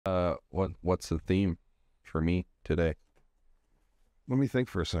What's the theme for me today? Let me think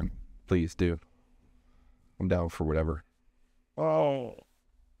for a second. Please do. I'm down for whatever. Oh,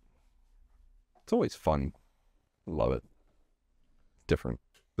 It's always fun. Love it. Different.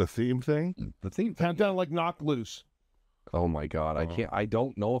 the theme thing? The theme. Countdown like knock loose. Oh my god, I can't. I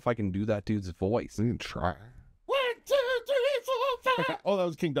don't know if I can do that dude's voice. We can try. 1, 2, 3, 4, 5. Oh, that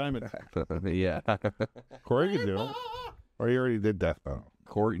was King Diamond. Yeah. Kory can do it. Or you already did Death Metal.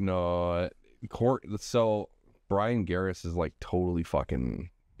 Kory, no. Kory. So Brian Garris is like totally fucking.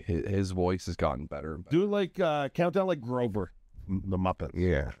 His voice has gotten better. And better. Do like countdown like Grover. The Muppet.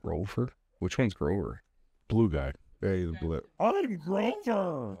 Yeah. Grover? Which one's Grover? Blue guy. Yeah, he's blue. I'm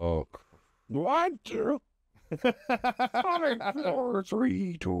Grover. Oh. 1, 2. 4,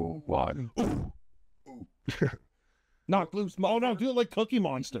 3, 2, 1. Knock loose. Oh no, do it like Cookie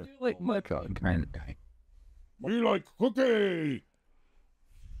Monster. Like my god, kind of guy. We like Cookie.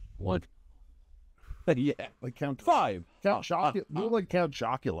 What? Yeah. Like Count 5. Count Chocula. Do it like Count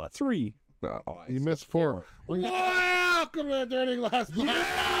Chocula. 3. You missed 4. Welcome to Dirty Glass.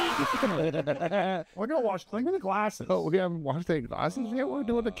 We're gonna watch Clean the Glasses. Oh, we haven't watched any glasses yet? We're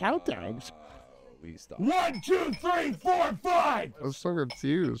doing the countdowns. We stop. 1, 2, 3, 4, 5. I'm so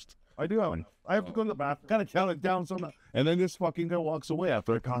confused. I do have one. I have to go to the bathroom, kind of count it down, and then this fucking guy walks away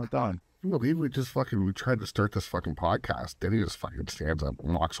after I count it down. I believe we tried to start this fucking podcast. Then he just fucking stands up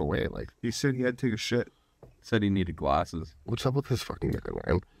and walks away. Like, He said he had to take a shit. Said he needed glasses. what's up with this fucking guy,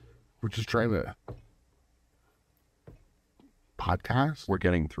 man? We're just trying to podcast. We're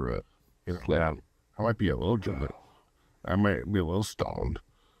getting through it. Yeah, I might be a little drunk. I might be a little stoned,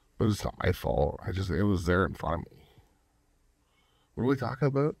 but it's not my fault. It was there in front of me. What are we talking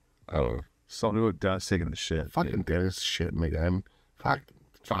about? I don't know. Something about Dennis taking the shit. Fucking Dennis shit, man. Fuck.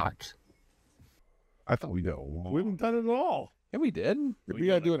 I thought we did. We haven't done it at all. Yeah, we did. We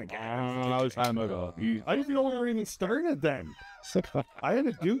gotta do it again. That was time ago. I didn't know we were even starting then. I had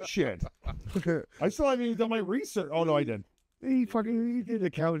to do shit. I still haven't even done my research. Oh no, I did. He did a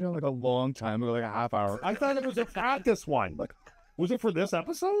countdown like a long time ago, like a half hour. I thought it was a practice one. Was it for this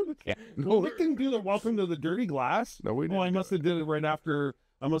episode? Yeah. No, we didn't do the welcome to the dirty glass. No, we didn't. Oh, I must have did it right after.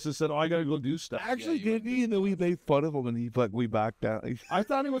 I must have said, "Oh, I gotta go do stuff." Actually, did he? And then we made fun of him, and we backed down. I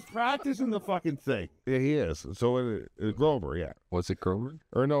thought he was practicing the fucking thing. Yeah, he is. So it's Grover, yeah. Was it Grover?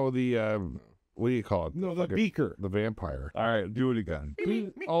 Or no, the what do you call it? No, the beaker. The vampire. All right, do it again.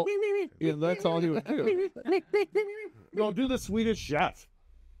 Oh, yeah, that's all he would do. No, do the Swedish chef.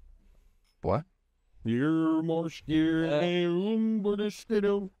 What? You're more scared.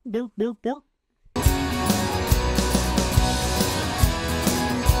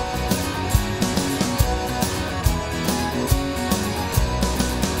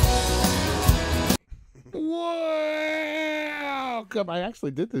 Welcome. I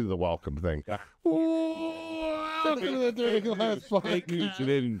actually did do the welcome thing. Welcome to the Dirty Glass Podcast. You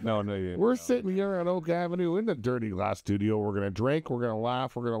didn't. No, you didn't. We're sitting here on Oak Avenue in the Dirty Glass studio. We're going to drink, we're going to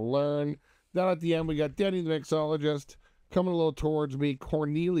laugh, we're going to learn. Then at the end, we got Denny the mixologist coming a little towards me,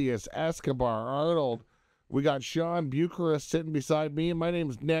 Cornelius Escobar Arnold. We got Sean Bucharest sitting beside me, and my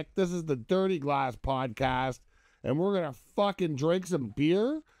name's Nick. This is the Dirty Glass Podcast, and we're going to fucking drink some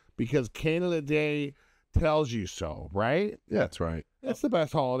beer because Canada Day tells you so, right? Yeah, that's right. It's the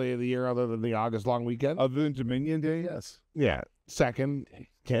best holiday of the year other than the August long weekend. Other than Dominion Day, yes. Yeah. Second,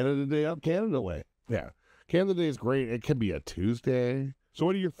 Canada Day up Canada way. yeah. Canada Day is great. It can be a Tuesday. So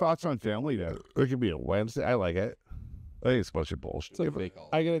what are your thoughts on Family Day? It could be a Wednesday. I like it. I think it's a bunch of bullshit. It's like a fake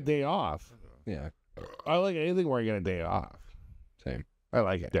holiday. I get a day off. Yeah, I like anything where I get a day off. same. I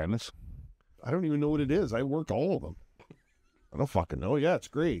like it. Dennis? I don't even know what it is. I work all of them. I don't fucking know. Yeah, it's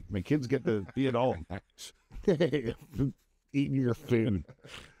great. My kids get to be at home. Eating your food.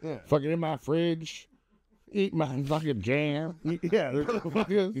 Yeah. Fucking in my fridge. Eat my fucking jam. Yeah,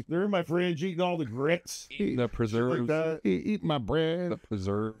 they're in my fridge eating all the grits. Eating the preserves. Like that. Eat my bread. The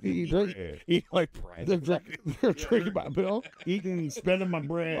preserve. Eat my bread. They're drinking my milk. Eating, spending my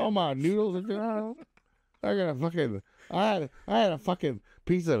bread. All my noodles are down. I got a fucking. I had a fucking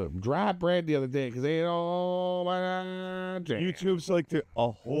piece of dry bread the other day because they ate all my jam. YouTube's like a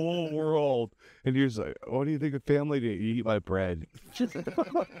whole world. And you're just like, what do you think of Family Day? You eat my bread.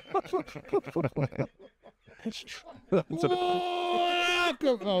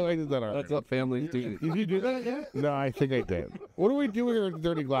 Oh, I did that already. That's what families do. Did you do that yet? No, I think I did. What do we do here at the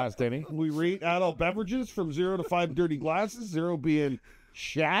Dirty Glass, Danny? We rate adult beverages from 0 to 5 dirty glasses, 0 being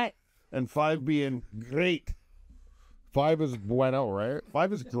shat and 5 being great. 5 is bueno, right?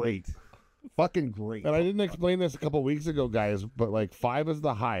 5 is great. Fucking great. And I didn't explain this a couple weeks ago, guys, but like 5 is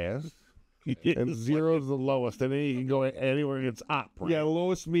the highest, And 0 is the lowest, and then you can go anywhere it's up. Right? Yeah,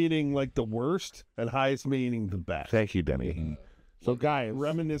 lowest meaning like the worst, and highest meaning the best. Thank you, Denny. So, guys,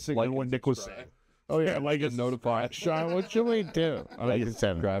 Reminiscing on what Nick was saying. oh yeah, like And notify. Sean, what should we do? Like it's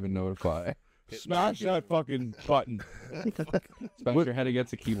 7. Subscribe and notify. Smash that fucking button. Smash your head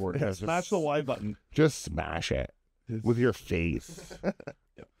against the keyboard. Yeah, Smash the Y button. just smash it with your face.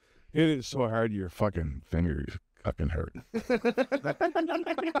 It is so hard, your fucking fingers fucking hurt.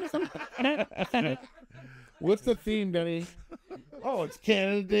 What's the theme, Denny? Oh, it's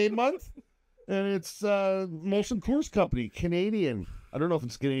Canada Day month, and it's Molson Coors Company, Canadian. I don't know if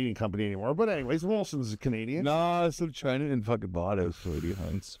it's a Canadian company anymore, but anyways, Molson's a Canadian. Nah, some China and fucking bought it for 80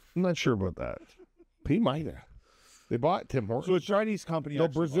 hunts. I'm not sure about that. He might have. They bought Tim So Hortons. a Chinese company. No,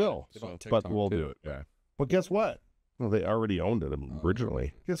 actually Brazil. bought it, but we'll do it. Yeah. But guess what? Well, they already owned it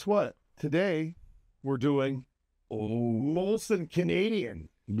originally. Guess what? Today we're doing Molson Canadian.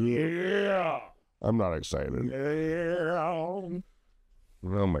 Yeah. I'm not excited. Yeah. Oh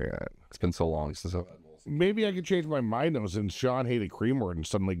my god. It's been so long since I've had Molson. Maybe I could change my mind though, since Sean hated Creamwort and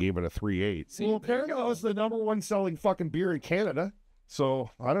suddenly gave it a 3.8. Well, apparently that was the #1 selling fucking beer in Canada. So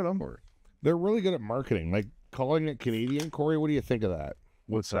I don't know. They're really good at marketing, like calling it Canadian. Kory, what do you think of that?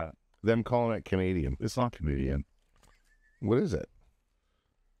 What's that? Them calling it Canadian. It's not Canadian. What is it?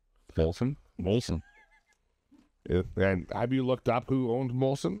 Molson? Molson. And have you looked up who owns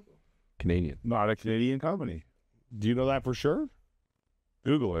Molson? Canadian. Not a Canadian company. Do you know that for sure?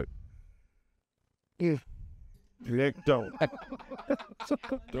 Google it. Nick, don't.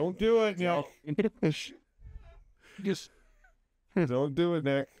 Don't do it, Nick. Just Don't do it,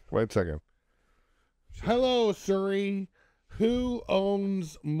 Nick. Wait a second. Hello, Surrey. Who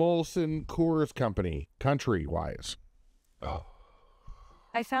owns Molson Coors Company, country-wise?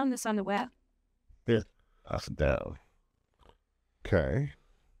 I found this on the web. That's down. Okay.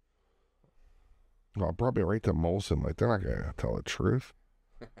 Well, I'll probably write to Molson. Like, they're not going to tell the truth.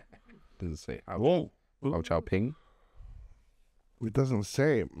 Does it say how? Whoa. How Chow Ping? It doesn't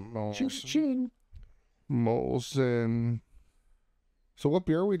say Molson. Molson. So what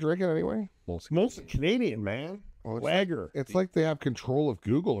beer are we drinking anyway? Molson Canadian, man. Oh, Wagger. it's like they have control of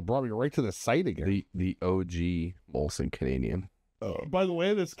Google. It brought me right to the site again. The OG Molson Canadian. By the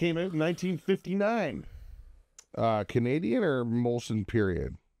way, this came out in 1959. Canadian or Molson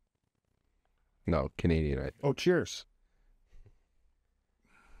period? No, Canadian. Oh, cheers.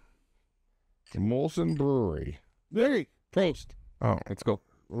 Molson Brewery. There, toast. Oh, Let's go.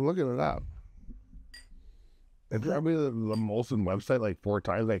 I'm looking it up. It brought me to the Molson website like 4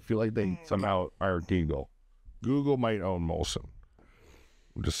 times. I feel like they somehow are Google. Google might own Molson.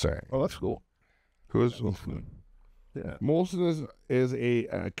 I'm just saying. Oh, that's cool. Who is Yeah. Molson is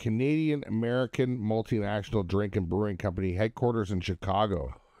a Canadian American multinational drink and brewing company headquarters in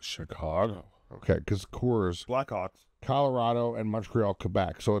Chicago. Chicago. Okay, because Coors, Blackhawks. Colorado, and Montreal,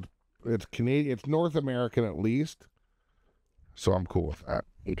 Quebec. So it's Canadian. It's North American at least. So I'm cool with that.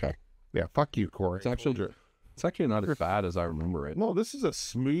 Okay. Yeah, fuck you, Kory. It's actually not as bad as I remember it. No, this is a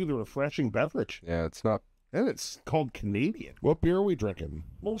smooth, refreshing beverage. Yeah, it's not. And it's called Canadian. What beer are we drinking?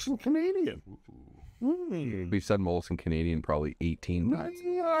 Molson Canadian. We've said Molson Canadian probably 18 times.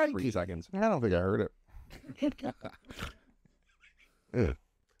 3 seconds. I don't think I heard it. Ugh.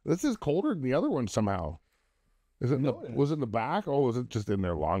 This is colder than the other one somehow. Is it in the, was it in the back? Oh, was it just in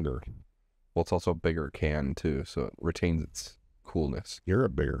there longer? Well, it's also a bigger can too, so it retains its coolness. You're a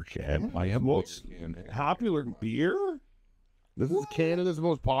bigger can. I am Most popular beer? This is Canada's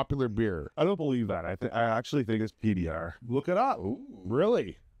most popular beer. I don't believe that. I actually think it's PBR. Look it up.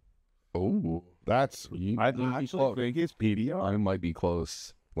 Really? Oh, That's I actually think it's PBR. I might be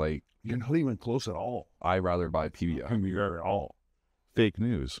close. Like, You're not even close at all. I'd rather buy PBR. PBR at all. Fake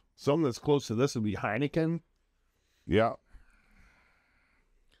news. Something that's close to this would be Heineken. yeah.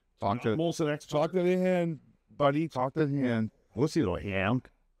 Talk to Molson the hand, buddy. Talk to the hand. What's the little ham?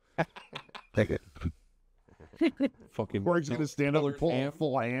 Take it. Fucking Corey's gonna stand up and pull a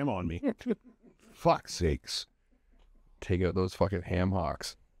full ham on me. Fuck's sakes. take out those fucking ham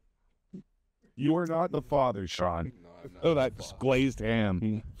hocks. You are not the father, Sean. Oh, that's glazed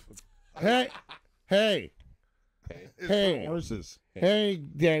ham. Hey, hey, hey, Horses. hey,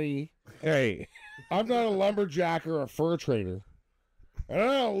 Denny. Hey. I'm not a lumberjack or a fur trader. And I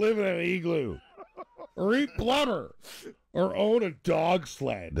don't live in an igloo or eat blubber or own a dog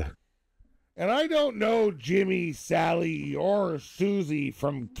sled. And I don't know Jimmy, Sally, or Susie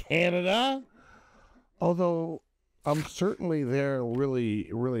from Canada. Although I'm certainly they're really,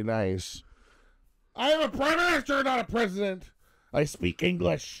 really nice. I am a prime minister, not a president. I speak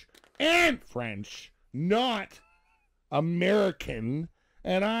English and French, not American.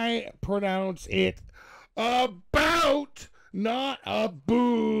 and I pronounce it about, not a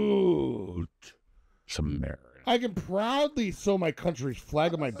boot. Samaritan. I can proudly sew my country's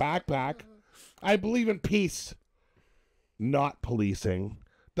flag on my backpack. I believe in peace, not policing.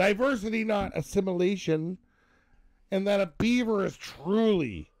 Diversity, not assimilation. And that a beaver is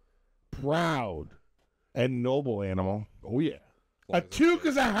truly proud and noble animal. Oh, yeah. A toque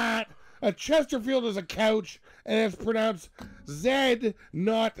is a hat, a Chesterfield is a couch, and it's pronounced Zed,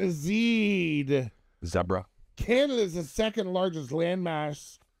 not Zed. Zebra. Canada is the second largest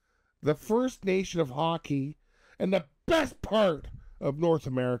landmass, the first nation of hockey, and the best part of North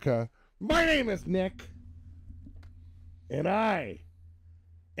America. My name is Nick, and I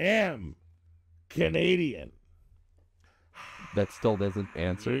am Canadian. That still doesn't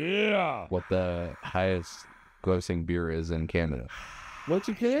answer Yeah. what the highest grossing beer is in Canada. What's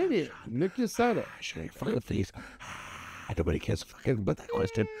a Canadian? Nick just said it. Should I fucking please? Nobody cares fucking about that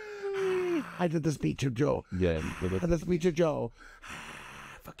question. I did the speech of Joe. Yeah. I did the speech of Joe.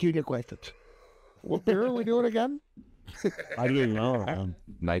 Fuck you and your questions. What beer are we doing again? I didn't know.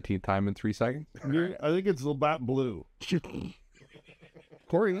 19th time in 3 seconds. I think it's Labatt Blue.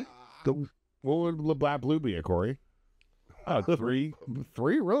 Kory, what would Labatt Blue be, Kory? 3.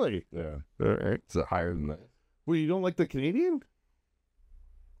 3, really? Yeah. All right. Is it higher than that? Well, you don't like the Canadian?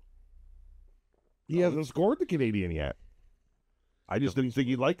 He hasn't scored the Canadian yet. I just didn't think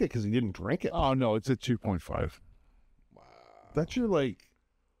he liked it because he didn't drink it. Oh, no, it's a 2.5. That's your, like,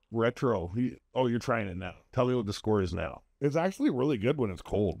 retro. You're trying it now. Tell me what the score is now. It's actually really good when it's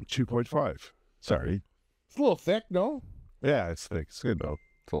cold. 2.5. Sorry. It's a little thick, no? Yeah, it's thick. It's good, though.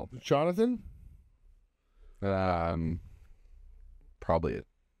 Jonathan? Probably a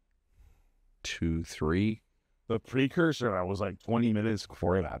 2-3. The precursor, I was like 20 minutes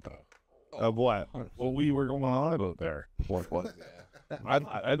before that, though. Of what? What we were going on about there. What? I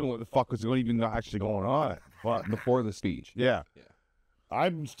don't know what the fuck was even actually going on. But Before the speech. yeah.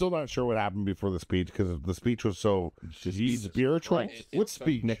 I'm still not sure what happened before the speech because the speech was so spiritual. What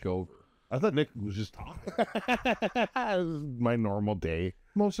speech? Nick over. I thought Nick was just talking. This is my normal day.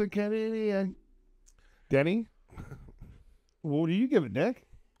 Molson Canadian. Denny? What do you give it, Nick?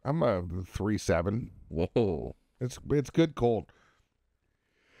 I'm a 3-7. Whoa. It's good cold.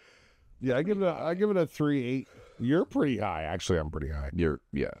 Yeah, I give it a 3.8. You're pretty high. Actually, I'm pretty high.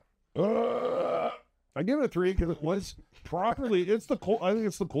 Yeah. I give it a 3 because it was properly. It's the cold. I think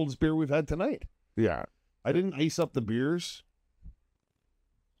it's the coldest beer we've had tonight. Yeah. I didn't ice up the beers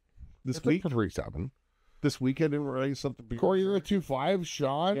this It's week. a 3-7. This week I didn't ice up the beers. Corey, you're a 2-5.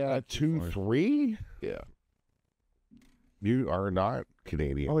 Sean, Yeah, a 2-3. Yeah. You are not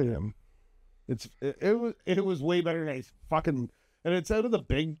Canadian. Oh, yeah. It was way better than I fucking. And it's out of the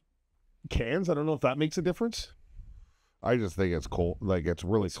big cans. I don't know if that makes a difference. I just think it's cold. Like it's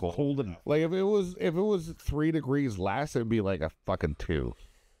really cold. Cold enough. Like if it was 3 degrees less, it'd be like a fucking 2.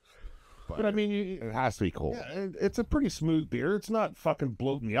 But I mean, It has to be cold. yeah, it's a pretty smooth beer. It's not fucking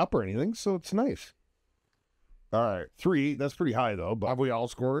bloating me up or anything, so it's nice. All right. 3, that's pretty high though. But Have we all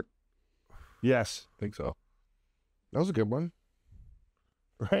scored? yes, I think so. That was a good one.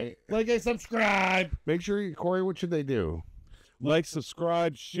 right. Like and subscribe. Make sure you, Corey, what should they do? Like,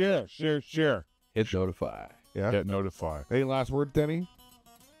 subscribe, share. Hit notify. Yeah. Get notified. Any last word, Denny?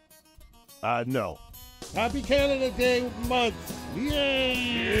 No. Happy Canada Day month.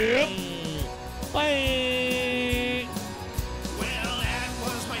 Yay!